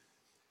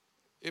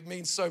 it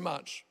means so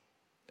much.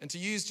 And to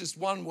use just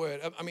one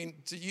word,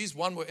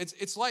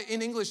 it's like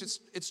in English,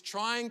 it's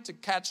trying to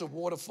catch a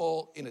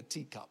waterfall in a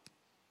teacup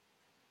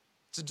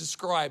to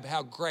describe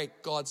how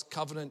great God's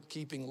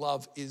covenant-keeping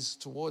love is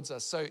towards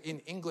us. So in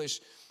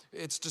English,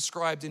 it's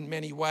described in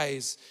many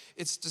ways.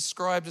 It's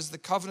described as the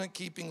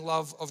covenant-keeping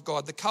love of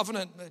God. The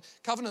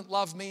covenant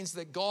love means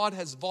that God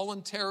has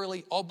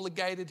voluntarily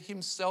obligated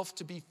himself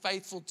to be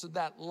faithful to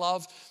that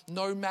love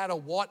no matter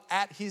what,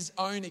 at his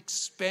own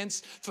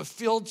expense,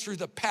 fulfilled through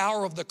the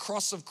power of the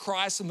cross of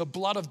Christ and the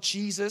blood of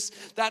Jesus.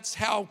 That's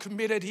how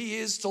committed he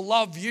is to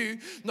love you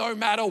no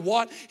matter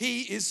what.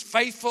 He is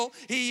faithful.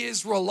 He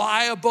is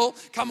reliable.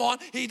 Come on.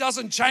 He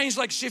doesn't change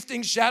like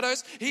shifting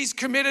shadows. He's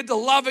committed to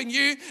loving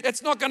you.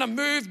 It's not going to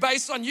move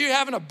based on you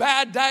having a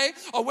bad day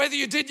or whether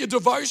you did your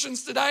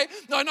devotions today.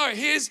 No,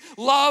 his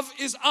love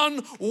is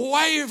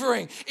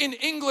unwavering. In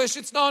English,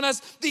 it's known as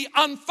the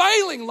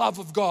unfailing love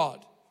of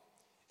God.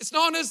 It's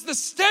known as the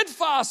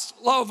steadfast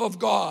love of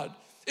God.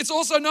 It's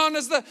also known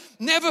as the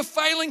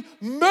never-failing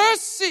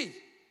mercy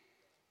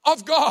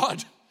of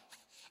God.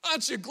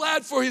 Aren't you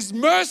glad for his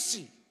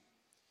mercy?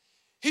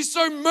 He's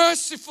so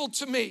merciful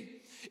to me.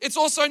 It's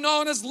also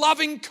known as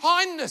loving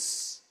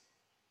kindness.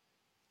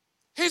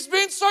 He's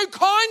been so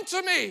kind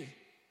to me.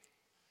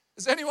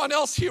 Has anyone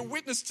else here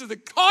witnessed to the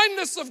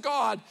kindness of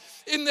God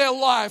in their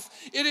life?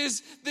 It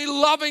is the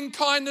loving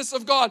kindness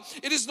of God.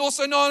 It is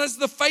also known as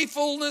the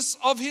faithfulness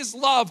of his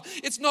love.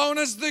 It's known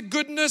as the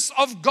goodness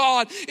of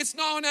God. It's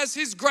known as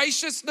his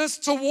graciousness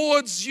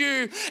towards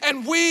you.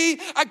 And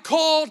we are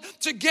called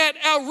to get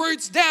our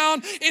roots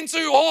down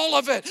into all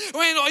of it.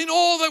 In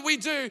all that we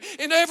do,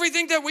 in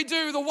everything that we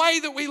do, the way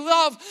that we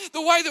love,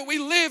 the way that we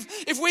live.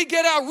 If we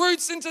get our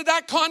roots into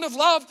that kind of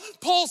love,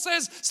 Paul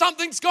says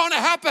something's going to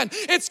happen.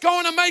 It's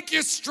going to make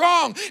you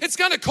strong. It's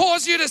going to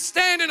cause you to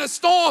stand in a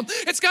storm.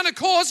 It's going to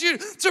cause you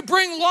to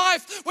bring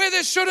life where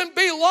there shouldn't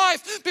be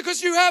life,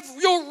 because you have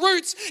your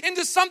roots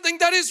into something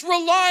that is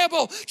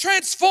reliable,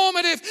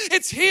 transformative,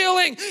 it's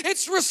healing,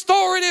 it's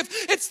restorative,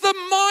 it's the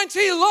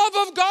mighty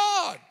love of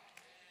God.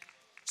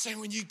 So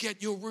when you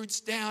get your roots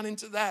down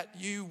into that,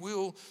 you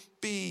will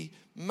be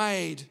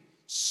made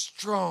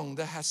strong.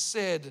 The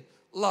hesed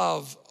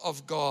love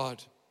of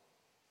God.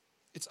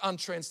 It's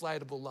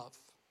untranslatable love.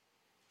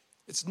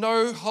 It's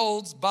no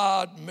holds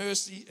barred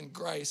mercy and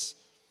grace.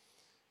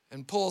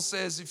 And Paul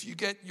says if you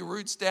get your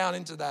roots down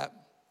into that,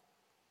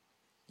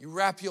 you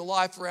wrap your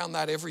life around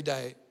that every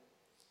day,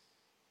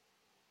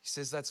 he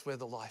says that's where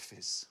the life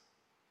is.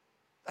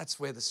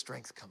 That's where the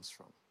strength comes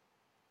from.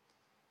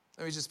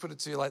 Let me just put it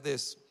to you like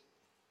this.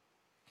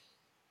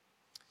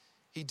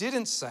 He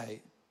didn't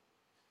say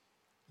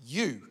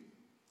you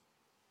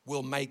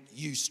will make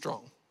you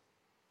strong.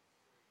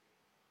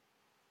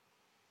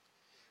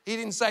 He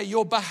didn't say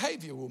your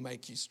behavior will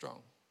make you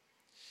strong.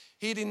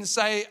 He didn't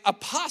say a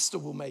pastor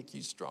will make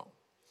you strong.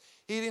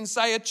 He didn't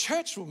say a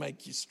church will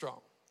make you strong.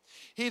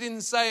 He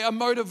didn't say a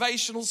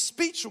motivational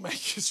speech will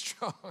make you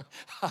strong.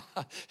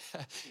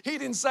 He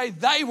didn't say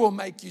they will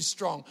make you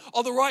strong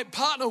or the right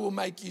partner will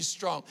make you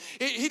strong.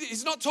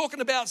 He's not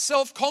talking about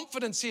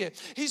self-confidence here.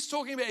 He's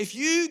talking about if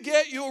you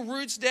get your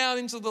roots down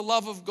into the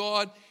love of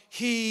God,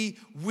 he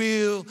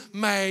will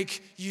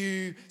make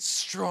you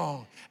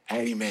strong.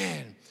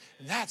 Amen.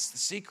 And that's the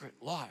secret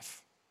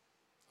life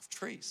of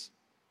trees.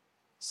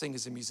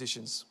 Singers and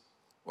musicians,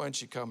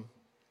 won't you come?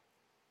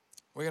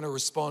 We're going to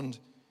respond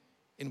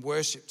in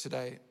worship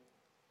today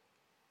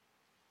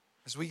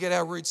as we get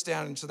our roots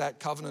down into that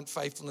covenant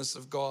faithfulness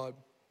of God.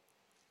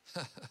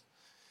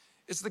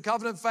 It's the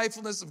covenant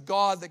faithfulness of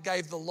God that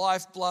gave the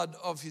lifeblood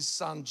of his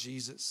son,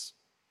 Jesus,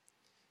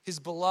 his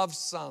beloved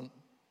son.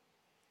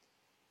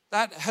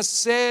 That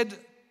hesed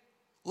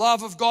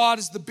love of God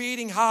is the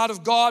beating heart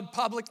of God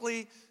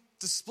publicly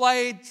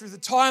displayed through the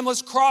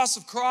timeless cross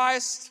of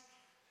Christ.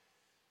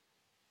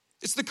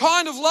 It's the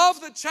kind of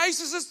love that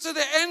chases us to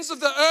the ends of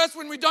the earth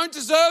when we don't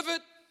deserve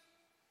it.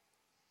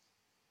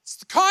 It's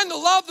the kind of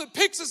love that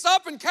picks us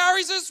up and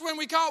carries us when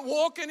we can't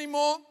walk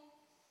anymore.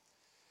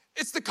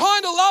 It's the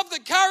kind of love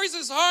that carries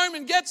us home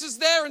and gets us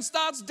there and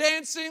starts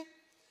dancing.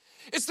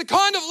 It's the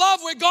kind of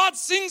love where God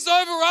sings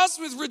over us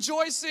with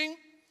rejoicing.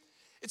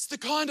 It's the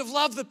kind of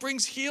love that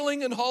brings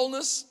healing and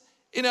wholeness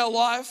in our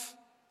life.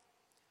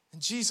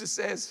 And Jesus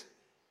says,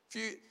 if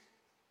you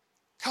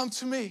come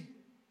to me,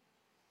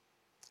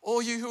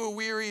 all you who are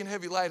weary and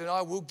heavy laden,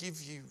 I will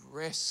give you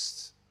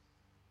rest.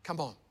 Come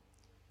on.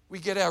 We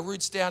get our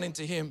roots down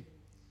into him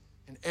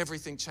and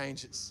everything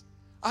changes.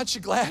 Aren't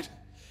you glad?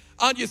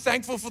 Aren't you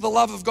thankful for the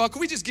love of God?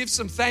 Can we just give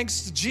some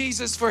thanks to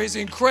Jesus for his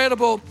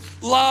incredible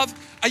love?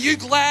 Are you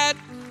glad?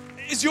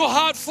 Is your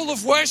heart full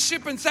of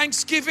worship and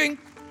thanksgiving?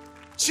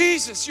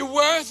 Jesus, you're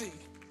worthy.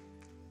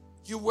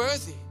 You're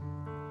worthy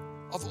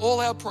of all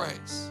our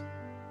praise.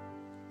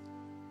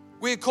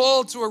 We're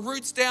called to a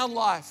roots down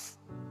life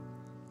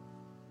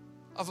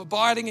of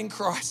abiding in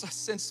Christ. I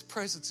sense the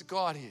presence of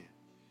God here.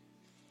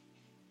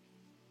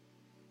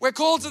 We're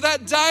called to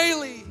that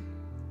daily,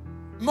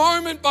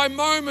 moment by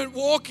moment,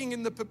 walking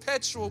in the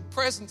perpetual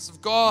presence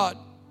of God.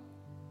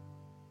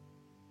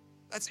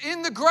 That's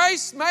in the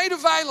grace made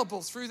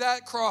available through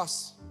that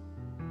cross.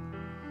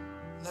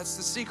 And that's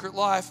the secret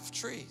life of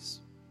trees.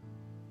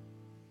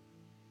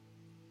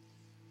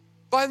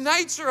 By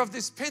nature of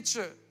this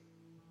picture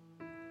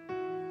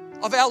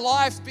of our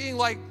life being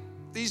like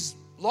these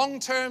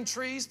long-term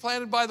trees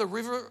planted by the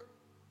river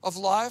of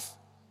life,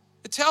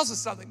 it tells us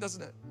something,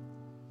 doesn't it?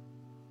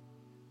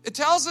 It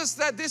tells us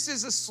that this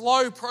is a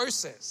slow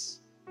process.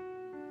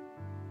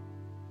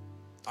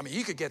 I mean,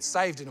 you could get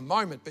saved in a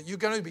moment, but you're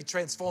going to be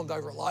transformed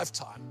over a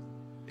lifetime,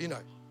 you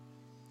know.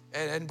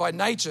 And by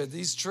nature,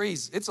 these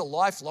trees, it's a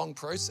lifelong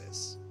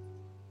process.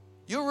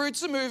 Your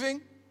roots are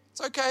moving.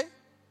 It's okay.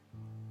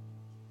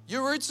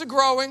 Your roots are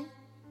growing.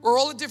 We're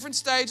all at different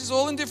stages,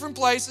 all in different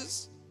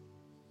places.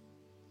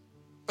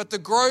 But the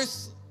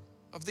growth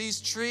of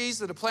these trees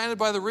that are planted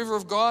by the river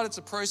of God, it's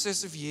a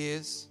process of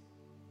years.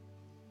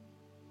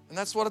 And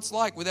that's what it's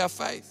like with our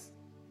faith.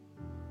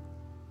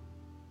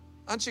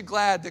 Aren't you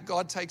glad that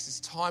God takes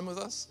his time with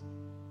us?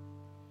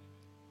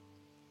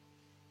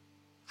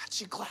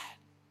 Aren't you glad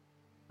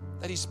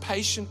that he's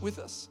patient with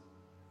us?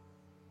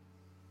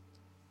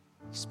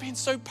 He's been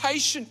so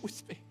patient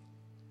with me.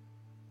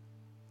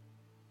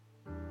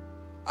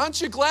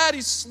 Aren't you glad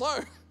he's slow?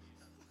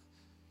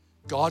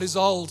 God is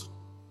old.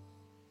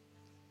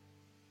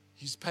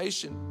 He's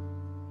patient.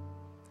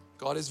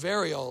 God is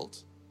very old.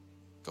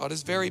 God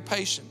is very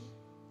patient.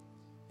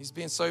 He's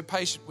been so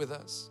patient with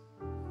us.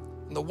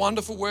 And the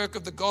wonderful work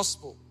of the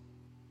gospel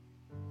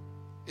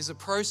is a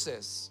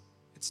process.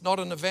 It's not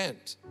an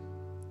event.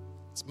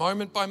 It's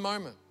moment by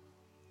moment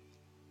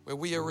where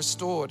we are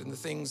restored in the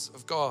things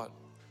of God.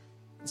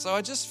 And so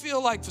I just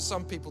feel like for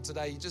some people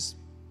today, you just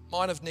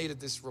might have needed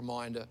this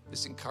reminder,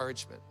 this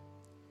encouragement.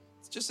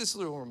 It's just this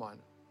little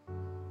reminder.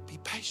 Be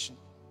patient.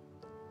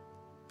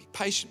 Be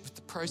patient with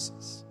the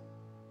process.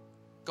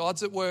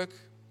 God's at work.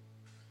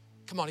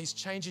 Come on, he's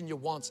changing your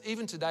wants.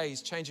 Even today,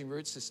 he's changing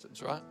root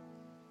systems, right?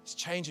 He's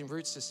changing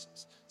root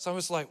systems. Some of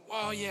us are like,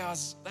 well, yeah,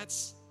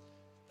 that's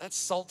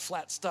salt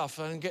flat stuff.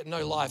 I don't get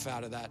no life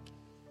out of that.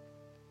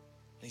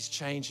 And he's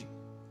changing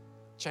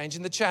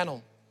the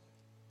channel,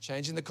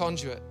 changing the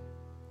conduit.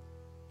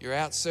 You're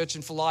out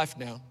searching for life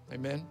now,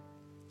 amen?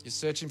 You're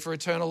searching for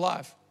eternal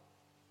life.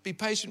 Be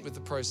patient with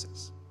the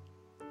process.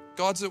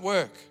 God's at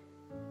work.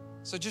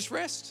 So just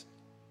rest,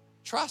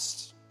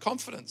 trust,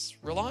 confidence,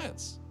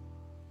 reliance.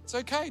 It's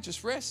okay,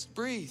 just rest,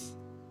 breathe.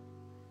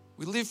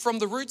 We live from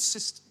the root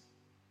system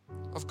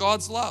of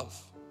God's love.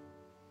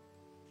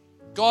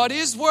 God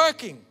is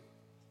working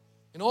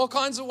in all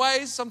kinds of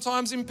ways,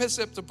 sometimes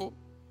imperceptible.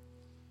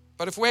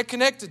 But if we're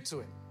connected to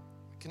him,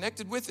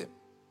 connected with him,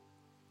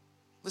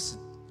 listen,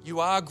 you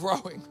are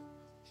growing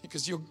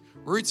because your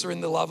roots are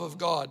in the love of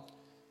God.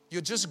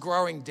 You're just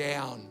growing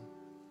down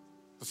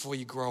before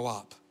you grow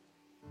up.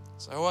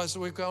 So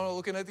we're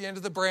looking at the end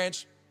of the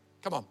branch.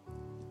 Come on,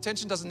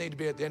 attention doesn't need to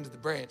be at the end of the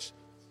branch.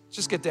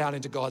 Just get down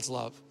into God's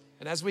love.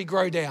 And as we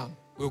grow down,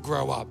 we'll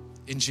grow up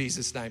in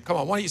Jesus' name. Come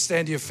on, why don't you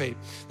stand to your feet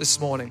this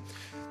morning?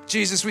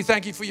 Jesus, we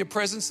thank you for your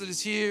presence that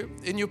is here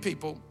in your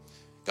people.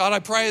 God, I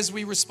pray as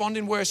we respond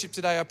in worship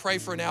today, I pray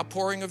for an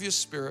outpouring of your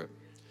Spirit.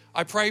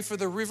 I pray for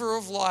the river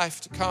of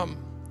life to come,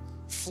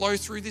 flow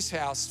through this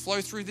house,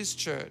 flow through this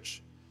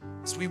church.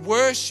 As we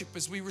worship,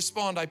 as we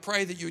respond, I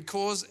pray that you would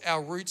cause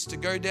our roots to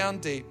go down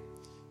deep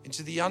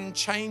into the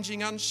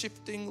unchanging,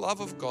 unshifting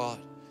love of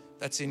God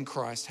that's in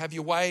Christ. Have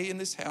your way in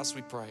this house,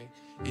 we pray.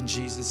 In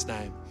Jesus'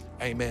 name,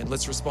 amen.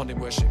 Let's respond in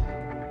worship.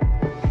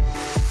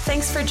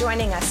 Thanks for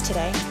joining us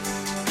today.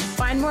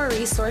 Find more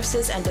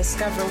resources and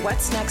discover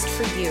what's next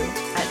for you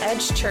at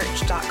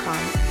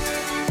edgechurch.com.